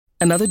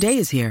Another day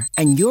is here,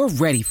 and you're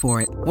ready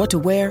for it. What to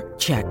wear?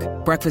 Check.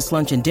 Breakfast,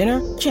 lunch, and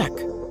dinner? Check.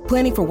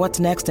 Planning for what's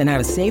next and how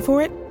to save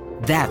for it?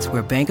 That's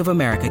where Bank of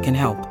America can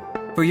help.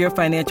 For your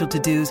financial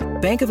to-dos,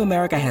 Bank of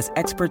America has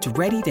experts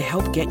ready to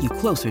help get you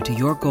closer to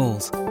your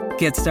goals.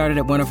 Get started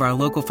at one of our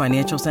local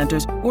financial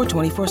centers or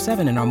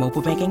 24/7 in our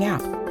mobile banking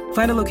app.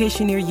 Find a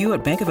location near you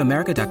at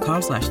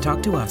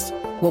bankofamerica.com/talktous.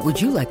 What would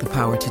you like the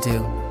power to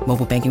do?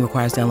 Mobile banking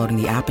requires downloading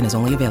the app and is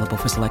only available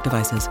for select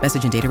devices.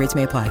 Message and data rates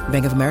may apply.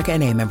 Bank of America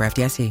NA, member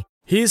FDIC.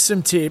 Here's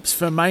some tips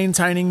for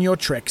maintaining your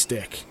Trex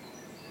deck.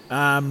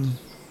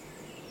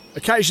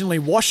 Occasionally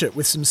wash it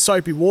with some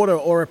soapy water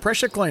or a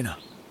pressure cleaner.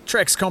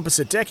 Trex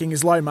composite decking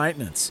is low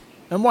maintenance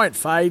and won't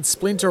fade,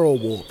 splinter or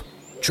warp.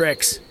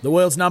 Trex, the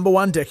world's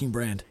 #1 decking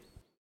brand.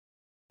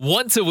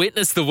 Want to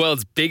witness the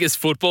world's biggest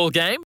football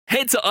game?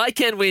 Head to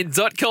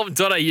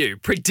iCanWin.com.au,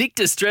 predict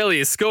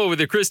Australia's score with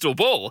a crystal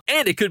ball,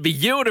 and it could be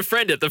you and a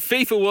friend at the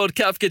FIFA World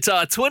Cup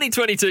Qatar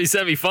 2022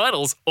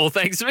 semi-finals, all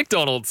thanks to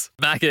McDonald's.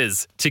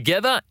 Maccas,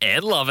 together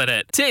and loving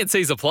it.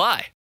 TNCs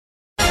apply.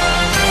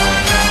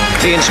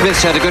 Ian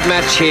Smith's had a good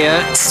match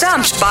here.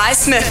 Stumped by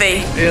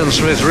Smithy. Ian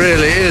Smith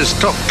really is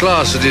top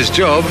class at his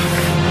job.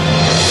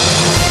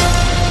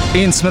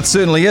 Ian Smith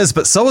certainly is,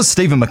 but so is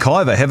Stephen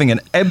McIver, having an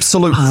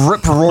absolute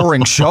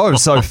rip-roaring show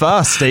so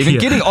far, Stephen. Yeah.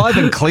 Getting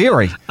Ivan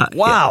Cleary.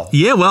 Wow.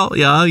 Yeah, well,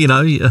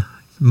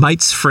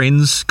 mates,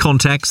 friends,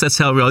 contacts. That's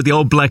how the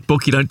old black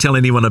book you don't tell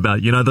anyone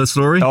about. You know the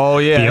story? Oh,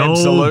 yeah, the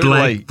absolutely. old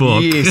black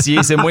book.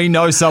 Yes, and we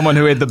know someone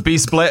who had the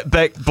best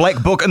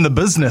black book in the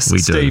business, We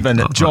Stephen,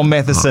 do. John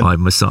Matheson. I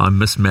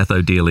miss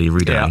Matho dearly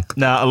every day. Yeah,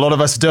 no, a lot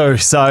of us do.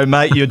 So,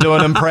 mate, you're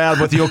doing him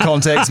proud with your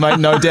contacts, mate,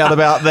 no doubt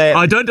about that.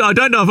 I don't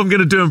know if I'm going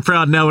to do him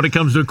proud now when it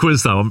comes to a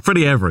quiz, though. I'm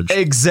pretty average.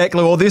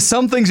 Exactly. Well, there's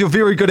some things you're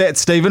very good at,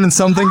 Stephen, and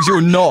some things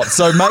you're not.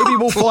 So maybe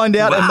we'll find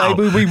out and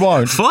maybe we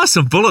won't. Fire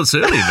some bullets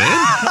early,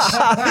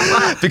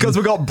 man. Because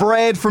we've got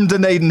Brad from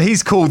Dunedin.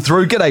 He's called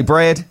through. G'day,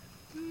 Brad.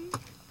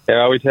 How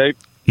are we, Teep?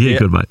 Yeah,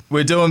 good, mate.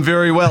 We're doing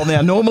very well. Now,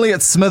 normally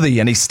it's Smithy,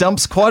 and he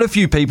stumps quite a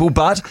few people,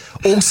 but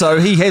also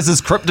he has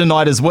his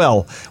kryptonite as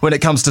well when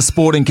it comes to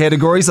sporting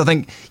categories. I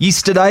think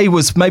yesterday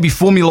was maybe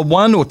Formula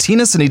One or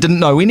tennis, and he didn't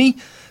know any,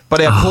 but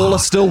our caller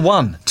still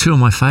won. Two of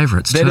my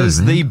favourites, That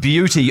is the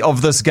beauty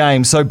of this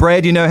game. So,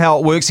 Brad, you know how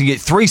it works. You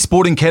get 3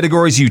 sporting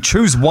categories. You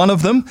choose one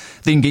of them,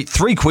 then get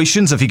 3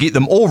 questions. If you get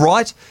them all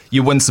right,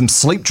 you win some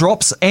sleep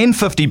drops and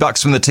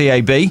 $50 from the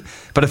TAB.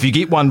 But if you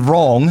get one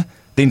wrong,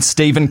 then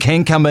Stephen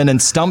can come in and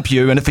stump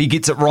you. And if he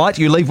gets it right,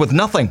 you leave with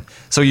nothing.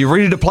 So, you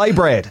ready to play,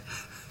 Brad?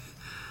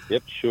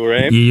 Yep, sure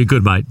am. Yeah, you're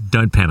good, mate.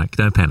 Don't panic.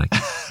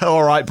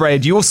 All right,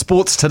 Brad. Your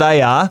sports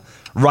today are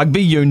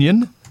rugby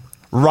union,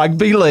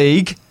 rugby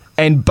league,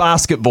 and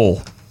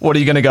basketball. What are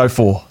you going to go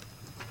for?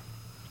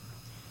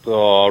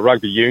 Oh,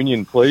 rugby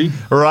union, please.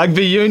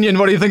 Rugby union.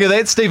 What do you think of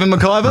that, Stephen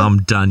McIver? I'm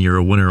done. You're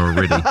a winner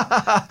already.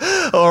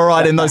 All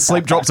right, and those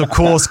sleep drops, of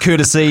course,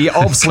 courtesy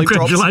of Sleep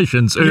Drops.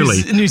 Congratulations,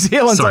 early. New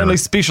Zealand's Sorry, only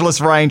mate.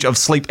 specialist range of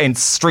sleep and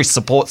stress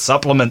support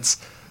supplements.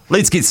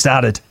 Let's get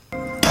started.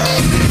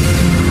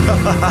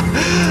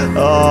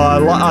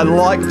 I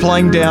like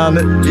playing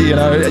down,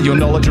 your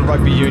knowledge of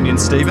rugby union,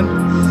 Stephen.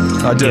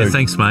 I do. Yeah,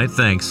 thanks, mate.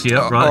 Thanks.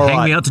 Yeah, right. all Hang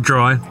right. me out to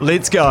dry.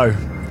 Let's go.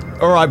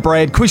 All right,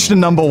 Brad, question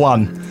number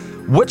 1.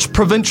 Which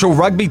provincial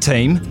rugby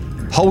team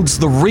holds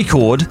the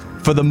record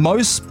for the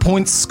most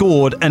points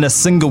scored in a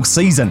single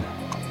season?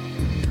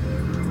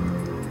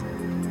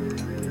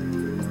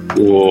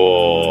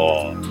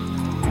 Whoa.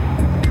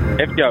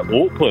 Have to go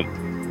Auckland.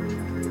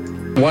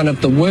 One of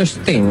the worst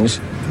things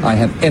I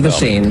have ever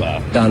seen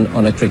done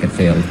on a cricket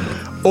field.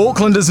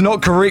 Auckland is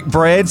not correct,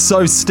 Brad.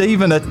 So,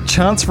 Stephen, a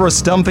chance for a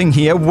stumping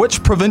here.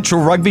 Which provincial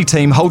rugby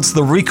team holds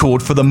the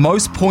record for the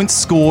most points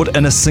scored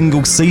in a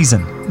single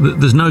season?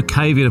 There's no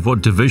caveat of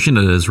what division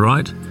it is,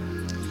 right?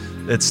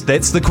 That's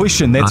the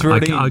question. That's where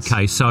it ends.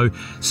 Okay, so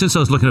since I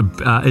was looking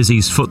at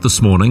Izzy's foot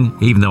this morning,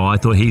 even though I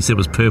thought he said it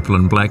was purple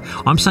and black,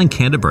 I'm saying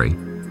Canterbury.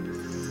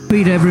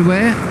 Feet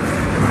everywhere,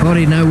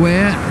 body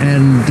nowhere,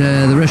 and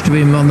the rest of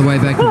him on the way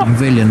back to the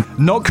pavilion.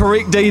 Not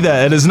correct either.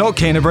 It is not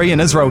Canterbury,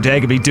 and Israel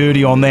Daggerby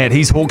dirty on that.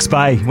 He's Hawke's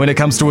Bay when it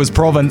comes to his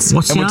province.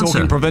 What's and the we're answer?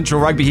 talking provincial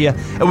rugby here.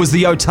 It was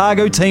the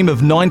Otago team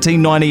of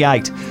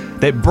 1998.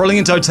 That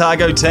brilliant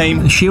Otago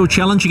team. Shield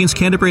Challenge against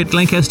Canterbury at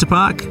Lancaster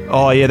Park.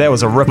 Oh, yeah, that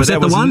was a ripper. Was that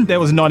the one? That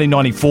was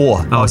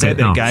 1994. I was okay. at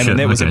that game, shit. and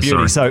that was a Okay,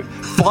 beauty. sorry. So,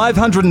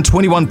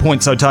 521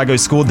 points Otago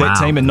scored that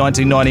Wow. team in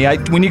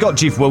 1998. When you got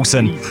Jeff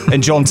Wilson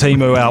and John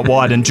Timu out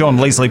wide and John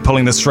Leslie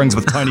pulling the strings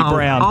with Tony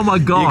Brown. Oh, my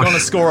gosh. You're going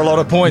to score a lot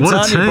of points, What a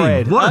aren't you, team.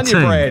 Brad? What a aren't you,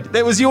 team. Brad?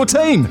 That was your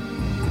team.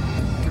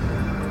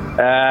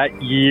 Yeah.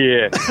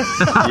 Yeah.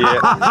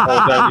 I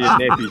was only a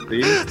nappy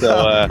then,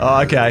 so...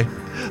 Oh, okay.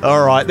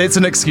 All right, that's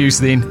an excuse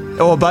then.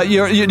 Oh, but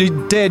your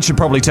dad should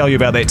probably tell you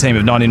about that team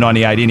of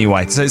 1998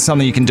 anyway. So it's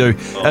something you can do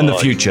in the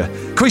future.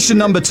 Question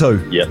number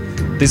 2. Yep.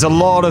 There's a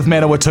lot of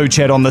Manawatu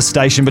chat on this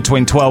station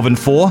between 12 and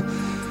 4.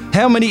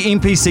 How many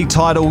NPC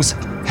titles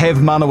have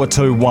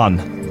Manawatu won?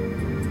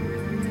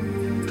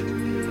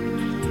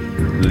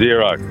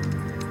 0.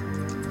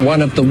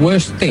 One of the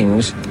worst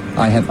things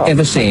I have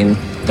ever seen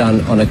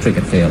done on a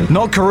cricket field.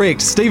 Not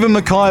correct. Stephen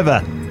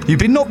McIver. You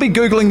better not be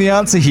Googling the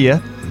answer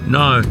here.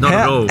 No, not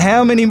at all.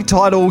 How many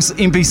titles,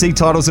 NPC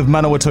titles, have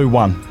Manawatu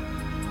won?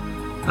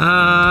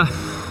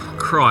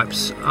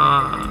 Cripes.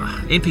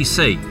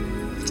 NPC.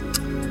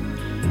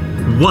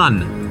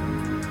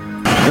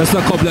 1. Just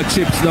a couple of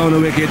chips down the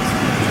wicket,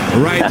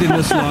 right in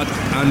the slot,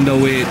 and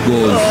away it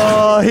goes.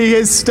 Oh, he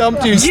has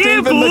stumped you. Yeah,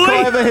 Stephen boy.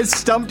 McIver has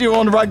stumped you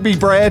on rugby,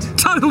 Brad.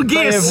 Total They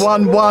guess. have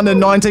won one in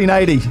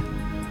 1980.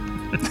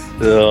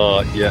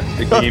 Oh, yeah,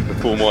 again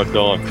before my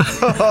time.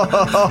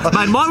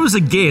 Mate, mine was a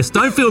guess.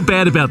 Don't feel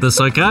bad about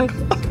this, okay?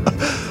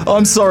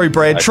 I'm sorry,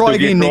 Brad. Mate, Try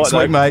still again get next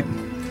right, week, mate.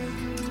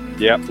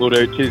 Yeah, we'll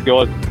do. Cheers,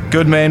 guys.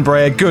 Good man,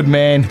 Brad. Good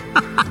man.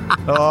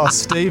 Oh,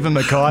 Stephen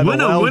McIver.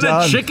 Winner, well winner,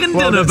 done. chicken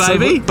dinner, done.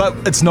 baby. But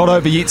it's not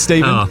over yet,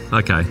 Stephen. Oh,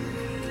 okay.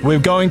 We're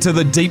going to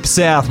the deep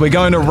south. We're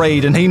going to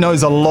Reed, and he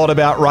knows a lot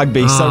about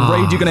rugby. So,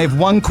 Reed, you're going to have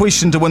one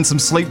question to win some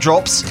sleep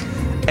drops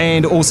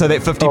and also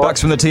that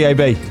 $50 from the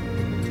TAB.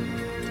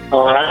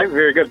 All right,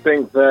 very good.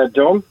 Thanks,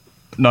 John.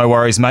 No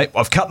worries, mate.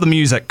 I've cut the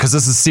music because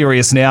this is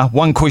serious now.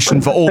 One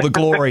question for all the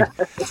glory.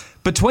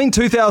 Between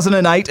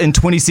 2008 and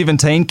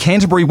 2017,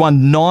 Canterbury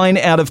won 9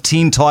 out of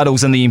 10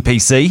 titles in the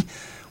NPC.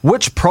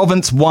 Which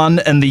province won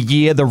in the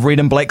year the Red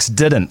and Blacks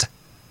didn't?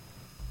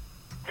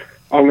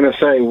 I'm going to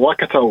say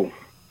Waikato.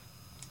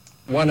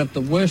 One of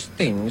the worst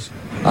things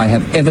I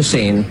have ever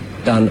seen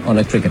done on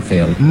a cricket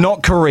field.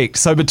 Not correct.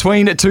 So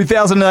between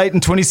 2008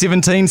 and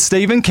 2017,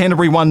 Stephen,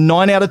 Canterbury won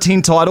 9 out of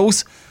 10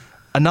 titles.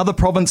 Another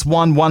province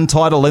won 1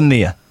 title in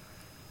there.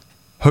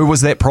 Who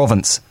was that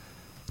province?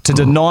 To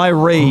deny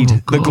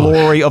Reed the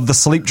glory of the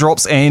sleep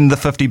drops and the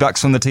 $50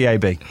 from the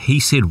TAB. He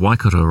said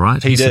Waikato,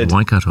 right? He said did.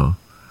 Waikato.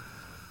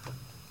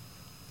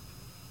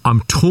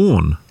 I'm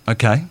torn.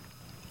 Okay.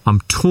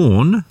 I'm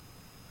torn,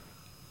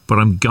 but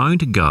I'm going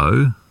to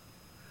go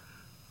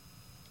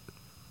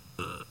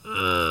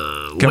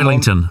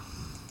Wellington.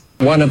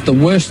 One of the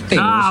worst things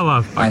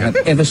okay. I have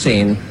ever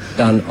seen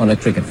done on a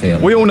cricket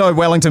field. We all know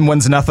Wellington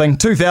wins nothing.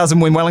 2000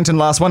 when Wellington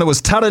last won. It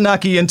was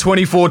Taranaki in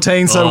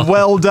 2014. So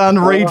well done,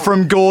 Reed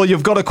from Gore.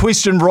 You've got a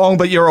question wrong,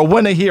 but you're a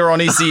winner here on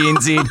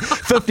SENZ.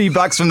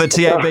 $50 from the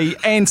TAB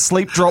and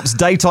Sleep Drops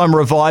Daytime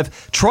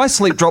Revive. Try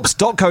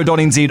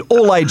sleepdrops.co.nz.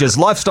 All ages,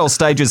 lifestyle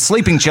stages,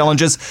 sleeping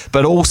challenges,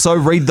 but also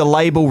read the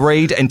label,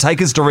 read, and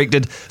take as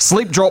directed.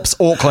 Sleep Drops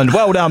Auckland.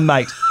 Well done,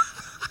 mate.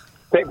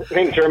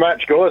 Thanks very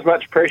much, guys.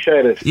 Much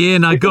appreciated. Yeah,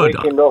 no, good.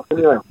 Weekend off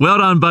anyway. Well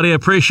done, buddy. I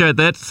appreciate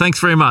that. Thanks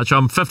very much.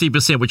 I'm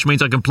 50%, which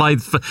means I can play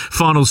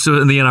finals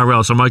in the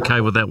NRL, so I'm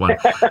okay with that one.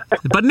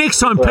 But next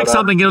time, pick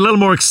something a little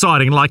more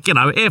exciting, like,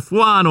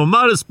 F1 or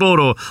motorsport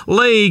or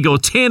league or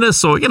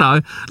tennis or,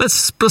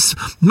 let's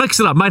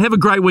mix it up, mate. Have a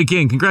great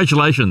weekend.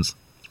 Congratulations.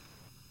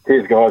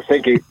 Cheers, guys.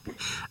 Thank you.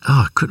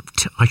 Oh,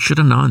 I should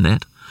have known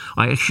that.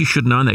 I actually should have known that.